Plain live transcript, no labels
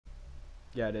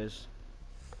Yeah, it is.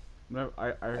 No,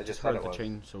 I I just just said heard it the was.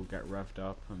 chainsaw get revved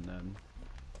up, and then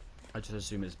I just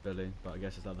assume it's Billy, but I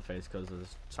guess it's Leatherface because of the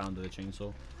sound of the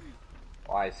chainsaw.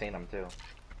 Well, I seen him too.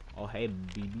 Oh, hey,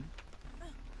 baby.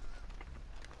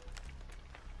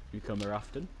 You come here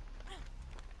often?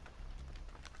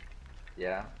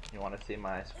 Yeah. You want to see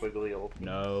my squiggly old penis?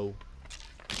 No.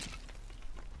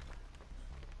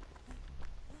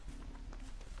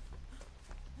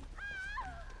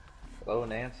 Hello,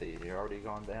 Nancy. You're already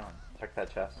gone down. Check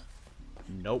that chest.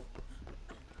 Nope.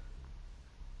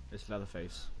 It's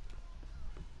Leatherface.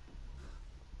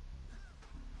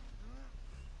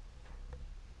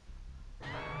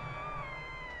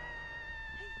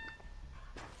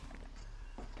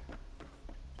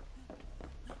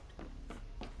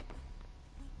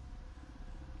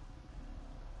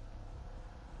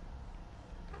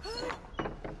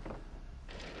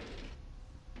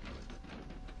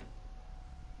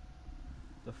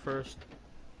 The first...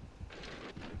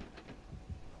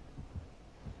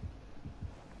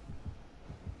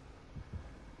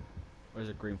 There's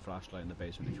a green flashlight in the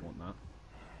basement if you want that.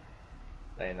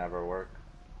 They never work.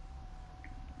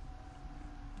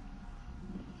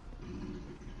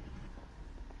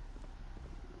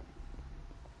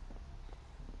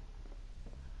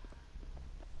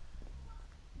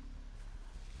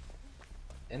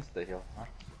 Insta heal, huh?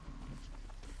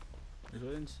 Is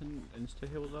it insta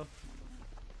heal though?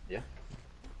 Yeah.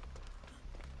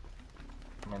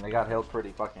 I mean, they got healed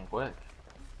pretty fucking quick.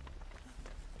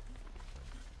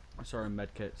 Sorry,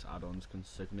 medkits add-ons can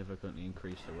significantly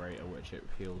increase the rate at which it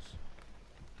heals.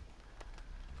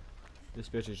 This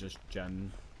bitch is just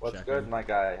gen What's checking. good, my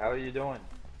guy? How are you doing?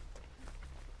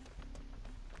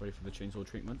 Ready for the chainsaw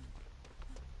treatment?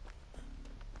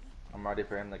 I'm ready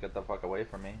for him to get the fuck away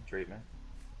from me. Treatment.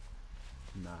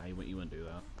 Nah, you wouldn't do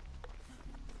that.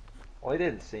 Well, he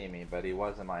didn't see me, but he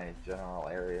was in my general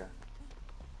area.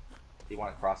 He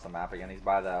went across the map again. He's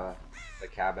by the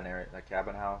cabin area, the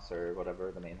cabin house or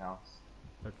whatever, the main house.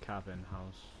 The cabin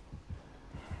house.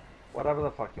 Whatever the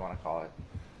fuck you want to call it.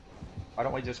 Why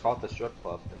don't we just call it the strip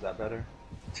club? Is that better?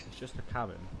 It's just a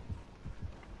cabin.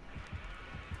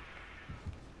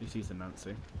 He sees the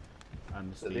Nancy.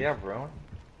 And Steve. Does he have ruin?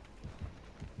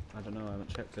 I don't know, I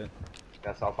haven't checked it.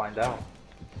 Guess I'll find out.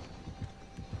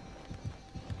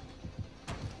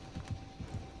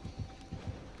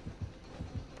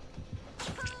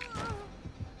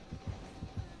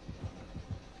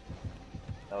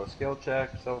 No skill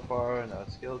check so far, no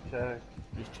skill check.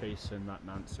 He's chasing that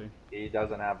Nancy. He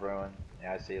doesn't have ruin.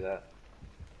 Yeah, I see that.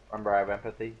 Remember, I have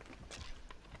empathy.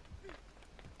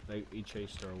 He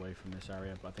chased her away from this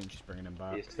area, but I think she's bringing him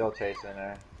back. He's still chasing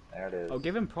her. There it is. I'll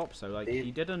give him props though, like,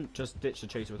 he didn't just ditch the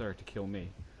chase with her to kill me.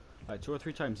 Like, 2 or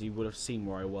 3 times he would have seen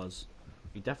where I was.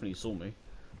 He definitely saw me,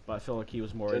 but I feel like he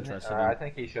was more interested in... I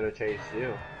think he should have chased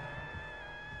you.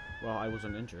 Well, I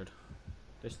wasn't injured.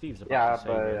 There's thieves about Yeah, to save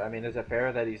but, her. I mean, is it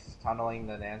fair that he's tunneling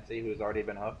the Nancy who's already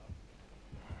been hooked?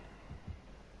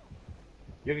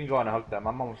 You can go and hook them.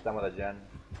 I'm almost done with a gen.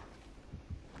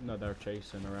 No, they're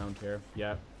chasing around here.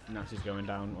 Yeah, Nancy's going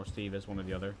down, or Steve is, one or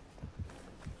the other.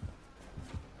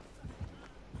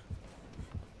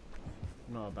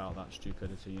 Not about that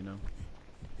stupidity, you know.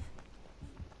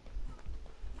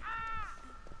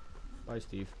 Bye,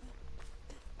 Steve.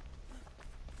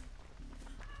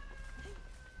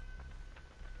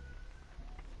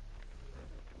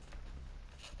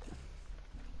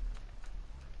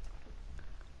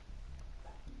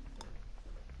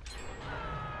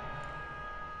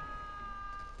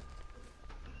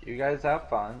 You guys have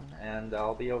fun, and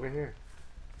I'll be over here.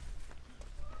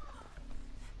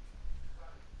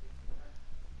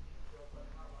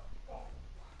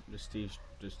 Just Steve's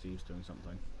doing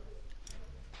something.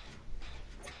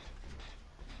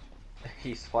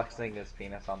 He's flexing his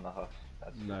penis on the hook.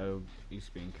 No, he's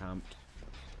being camped.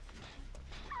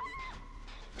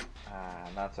 Ah,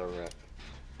 not so rip.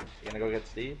 You gonna go get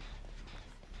Steve?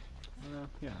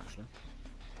 Yeah, actually.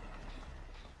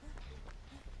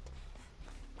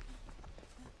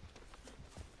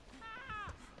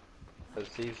 Cause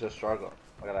Steve's just struggled.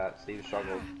 Look at that, Steve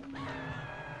struggled.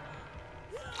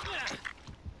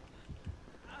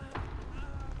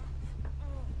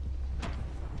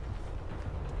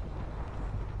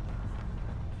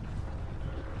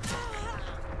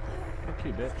 Fuck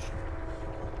you, bitch.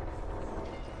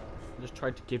 I just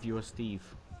tried to give you a Steve.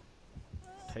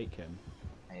 Take him.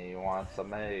 He wants a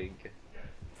Meg.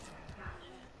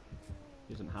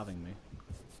 He isn't having me.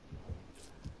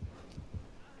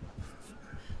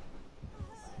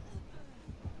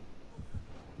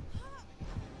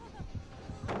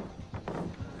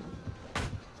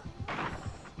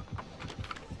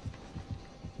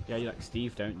 Yeah, you like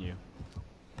Steve, don't you?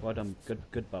 Well done.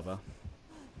 Good, Bubba.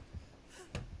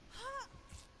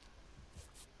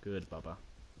 Good, Bubba.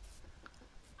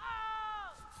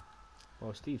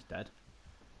 Well, Steve's dead.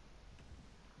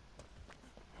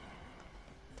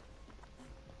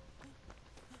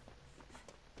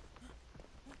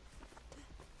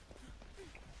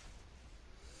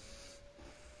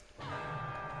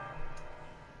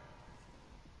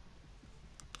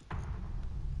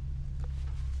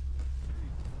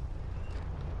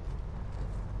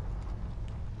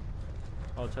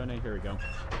 Oh, Tony, here we go.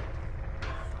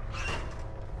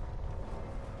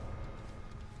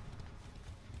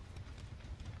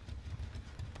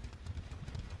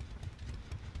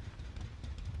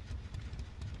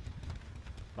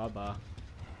 Bubba.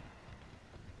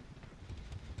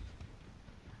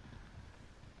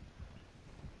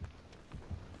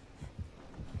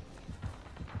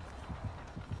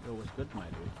 Yo, what's good, my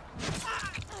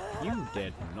dude? You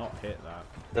did not hit that.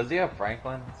 Does he have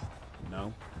Franklin?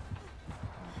 No.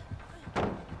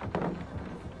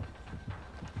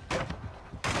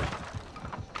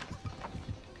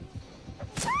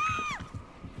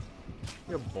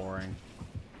 You're boring.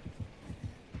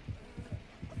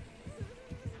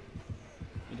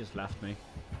 You just left me.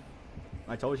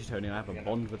 I told you, Tony, I have a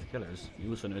bond with the killers.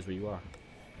 You also knows where you are.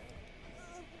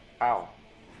 Ow.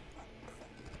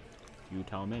 You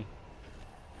tell me.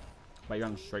 But you're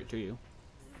on straight to you.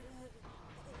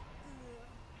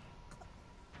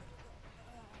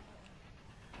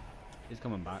 He's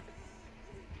coming back.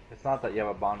 It's not that you have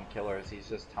a bond killers, he's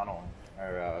just tunneling.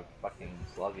 Or fucking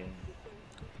slugging.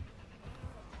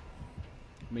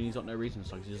 I mean, he's got no reason to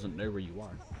slug, he doesn't know where you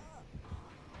are.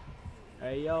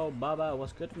 Hey yo, Bubba,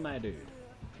 what's good, my dude?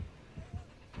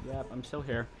 Yep, I'm still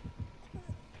here.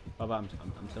 Bubba, I'm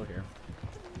still here.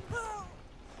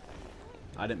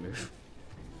 I didn't move.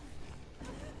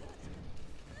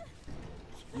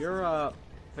 Your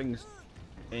things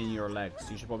in your legs.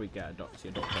 You should probably get see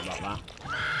a doctor about that.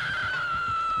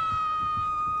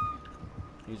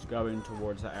 He's going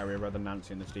towards that area where the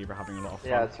Nancy and the Steve are having a lot of fun.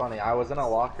 Yeah, it's funny. I was in a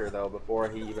locker though before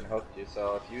he even hooked you.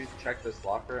 So if you check this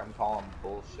locker, I'm calling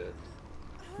bullshit.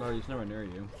 No, he's nowhere near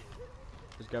you.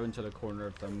 Just go into the corner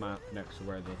of the map next to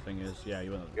where the thing is. Yeah,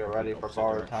 you want to get ready for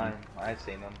borrowed time. I've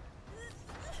seen him.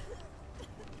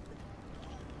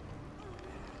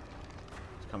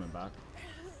 He's coming back.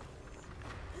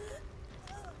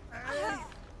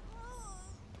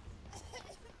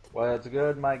 Well, it's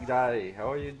good, Mike Daddy.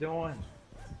 How are you doing?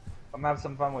 Come have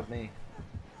some fun with me.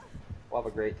 We'll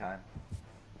have a great time.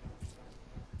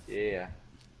 Yeah.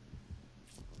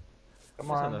 Come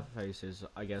on. The face is,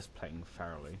 I guess, playing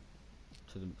fairly,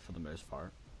 for the most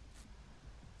part.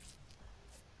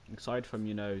 Aside from,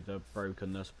 you know, the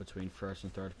brokenness between first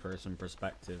and third person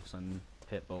perspectives and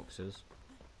hitboxes,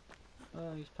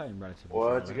 he's playing relatively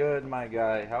What's fairly. good, my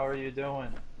guy? How are you doing?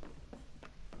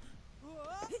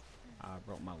 I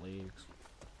broke my legs.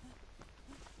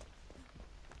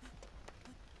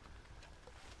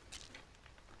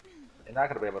 You're not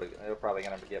gonna be able to. You're probably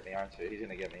gonna get me, aren't you? He's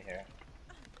gonna get me here.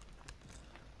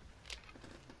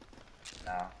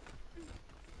 No.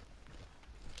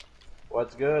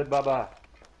 What's good, Bubba?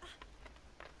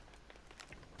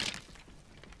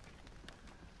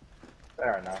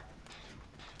 Fair enough.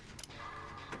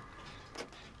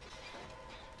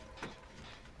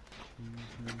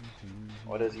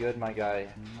 What is good, my guy?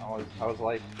 How's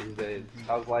life these days?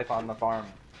 How's life on the farm?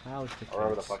 How's the kids? Or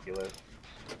wherever the fuck you live.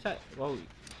 Well,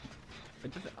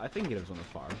 I think he lives on the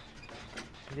farm.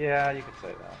 Yeah, you could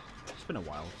say that. It's been a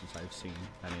while since I've seen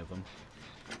any of them.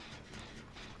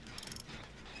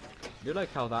 I do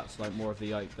like how that's like more of the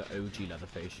the OG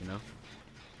Leatherface, you know?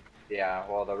 Yeah,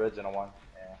 well, the original one.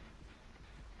 Yeah.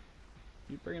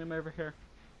 You bringing him over here?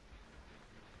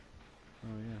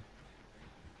 Oh yeah.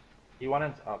 He went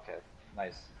in. Okay,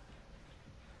 nice.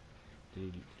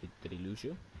 Did he lose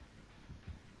you?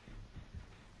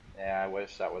 Yeah, I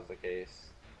wish that was the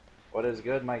case. What is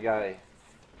good, my guy?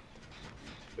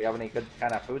 We have any good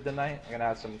kind of food tonight? We're gonna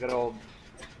have some good old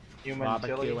human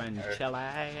barbecue chili. and chili.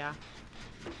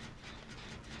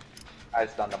 I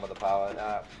stunned him with a pallet.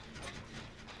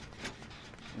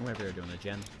 Whatever you're doing, the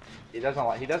gen. He doesn't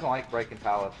like breaking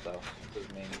pallets though. This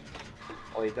is mean.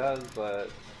 Well, he does, but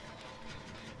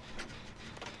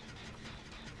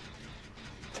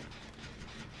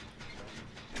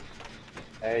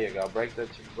there you go. Break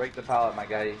the pallet, my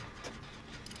guy.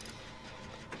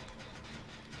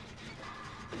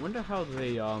 I wonder how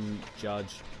they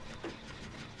judge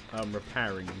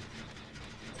repairing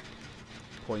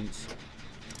points.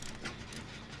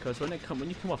 Because when you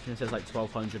come off and it says like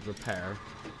 1200 repair,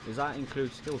 does that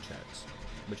include skill checks,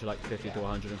 which are like 50 to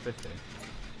 150?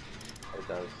 It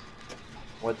does.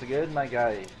 What's good, my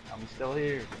guy? I'm still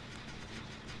here.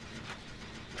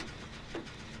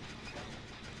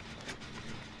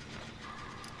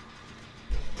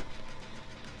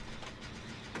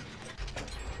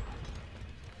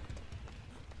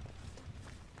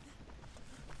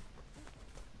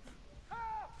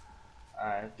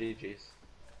 Alright, GG's.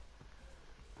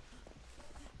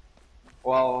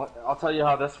 Well, I'll tell you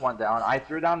how this went down. I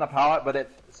threw down the pallet,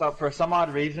 but so for some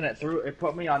odd reason it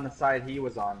put me on the side he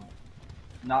was on,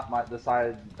 not the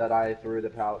side that I threw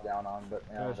the pallet down on. But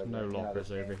there's no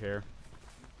lockers over here.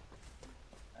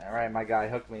 All right, my guy,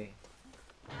 hook me.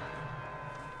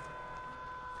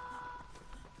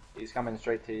 He's coming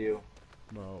straight to you.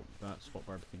 Well, that's what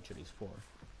barbecue chili's for.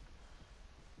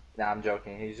 Nah, I'm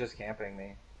joking. He's just camping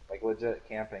me, like legit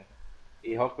camping.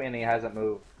 He hooked me and he hasn't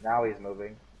moved. Now he's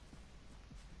moving.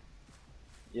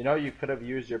 You know you could have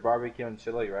used your barbecue and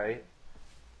chili, right?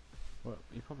 Well,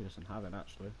 he probably doesn't have it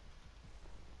actually.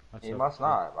 He must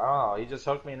not. I don't know. He just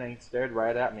hooked me and he stared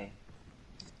right at me.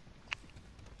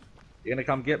 You're gonna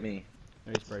come get me.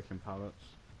 He's breaking pallets.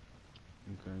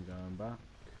 Okay, going back.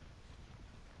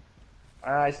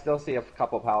 I still see a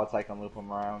couple pallets I can loop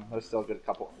them around. There's still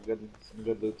some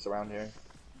good loops around here.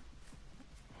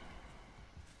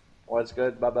 What's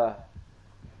good, Bubba?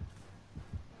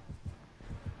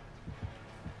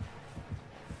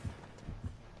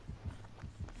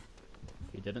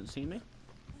 He didn't see me?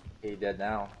 He did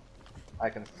now. I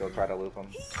can still try to loop him.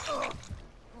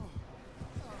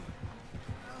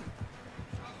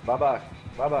 Bubba,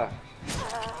 Bubba.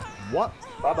 What?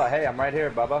 Bubba, hey, I'm right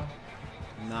here, Bubba.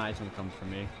 Nah, he's gonna come for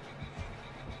me.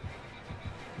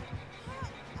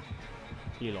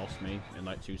 He lost me in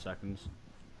like 2 seconds.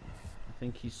 I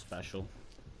think he's special.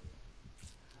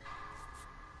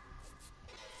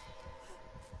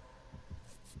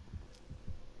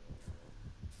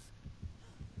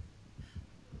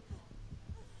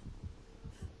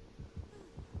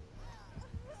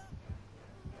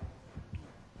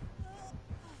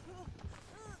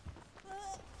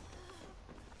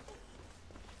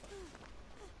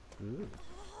 Ooh.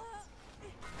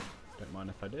 Don't mind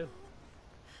if I do.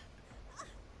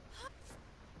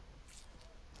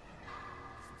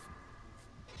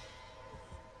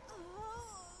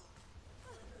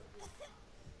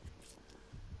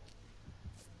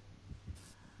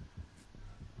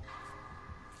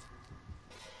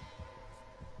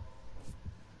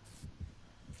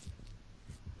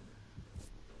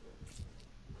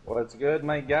 What's good,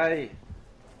 my guy?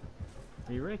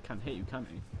 He really can't hit you, can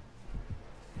he?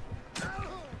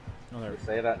 Oh, there. You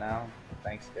say that now?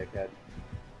 Thanks, dickhead.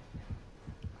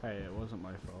 Hey, it wasn't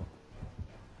my fault.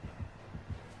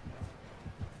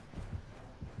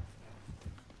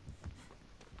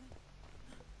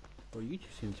 Well, you two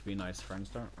seem to be nice friends,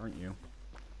 aren't you?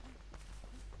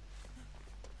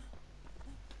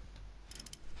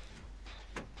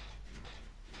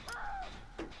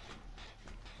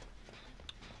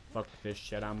 Fuck this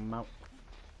shit, I'm out.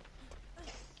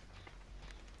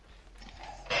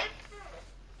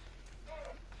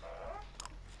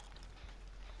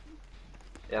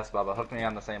 Yes, Bubba, hook me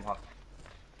on the same hook.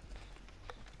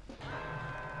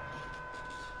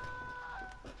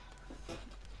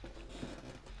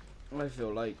 I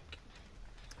feel like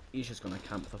he's just gonna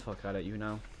camp the fuck out at you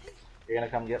now. You're gonna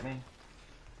come get me?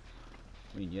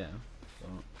 I mean, yeah, but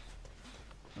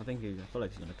I feel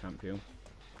like he's gonna camp you.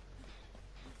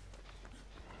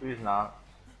 He's not.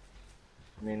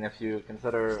 I mean, if you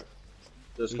consider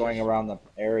just going around the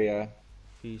area.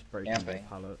 He's breaking the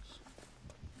pallets.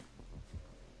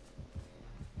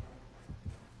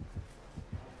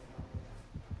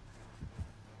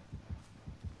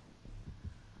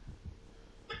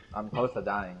 I'm close to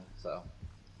dying, so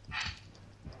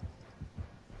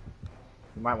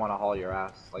you might want to haul your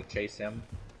ass, like chase him.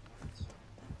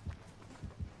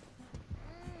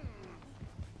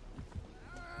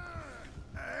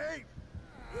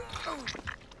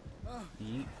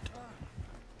 Yeet.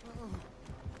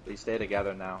 We stay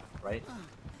together now, right?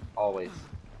 Always.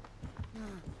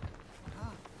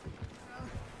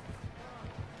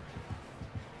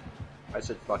 I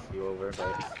should fuck you over,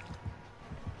 but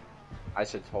I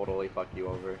should totally fuck you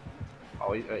over.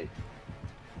 Oh, wait.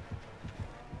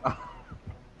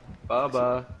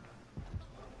 Bubba.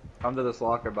 Come to this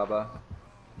locker, Bubba.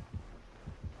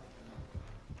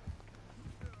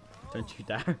 Don't you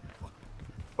dare.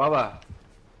 Bubba.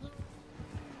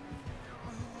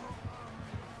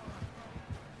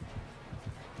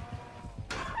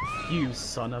 You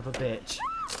son of a bitch.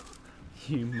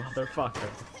 You motherfucker.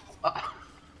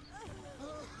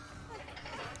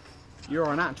 You're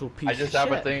an actual piece of shit. I just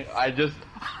have a thing.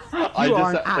 You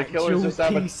are an actual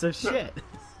piece of shit.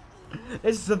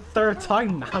 This is the third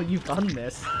time now you've done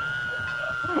this.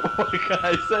 What can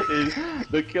I say?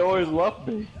 The killers love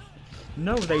me.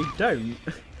 No, they don't.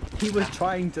 He was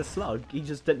trying to slug, he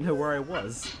just didn't know where I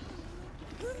was.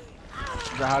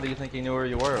 So how do you think he knew where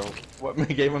you were? What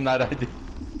gave him that idea?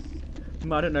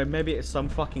 I don't know, maybe it's some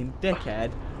fucking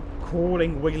dickhead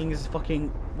crawling, wiggling his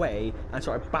fucking way and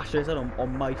started bashing his head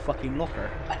on my fucking locker.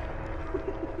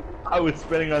 I was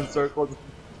spinning on circles.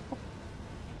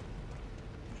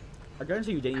 I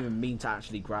guarantee you didn't even mean to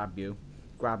actually grab me.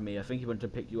 I think he wanted to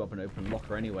pick you up and open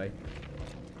locker anyway.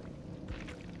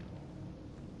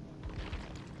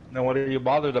 Now what are you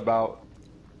bothered about?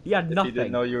 He had nothing. He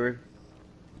didn't know you were...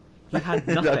 He had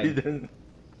No, he nothing. didn't.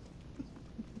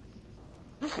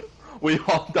 We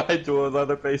all died to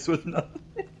another face with nothing.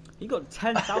 He got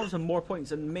 10,000 more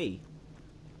points than me.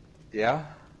 Yeah?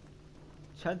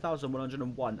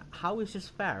 10,101. How is this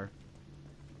fair?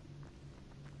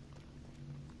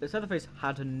 This other face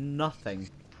had nothing.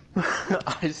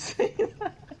 I see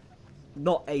that.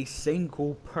 Not a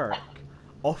single perk,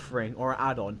 offering, or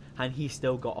add-on, and he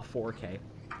still got a 4K.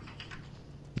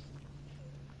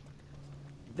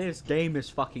 This game is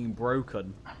fucking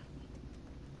broken.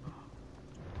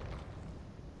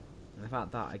 And the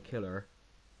fact that a killer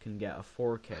can get a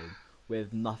 4K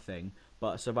with nothing,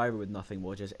 but a survivor with nothing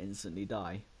will just instantly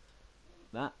die.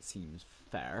 That seems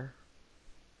fair.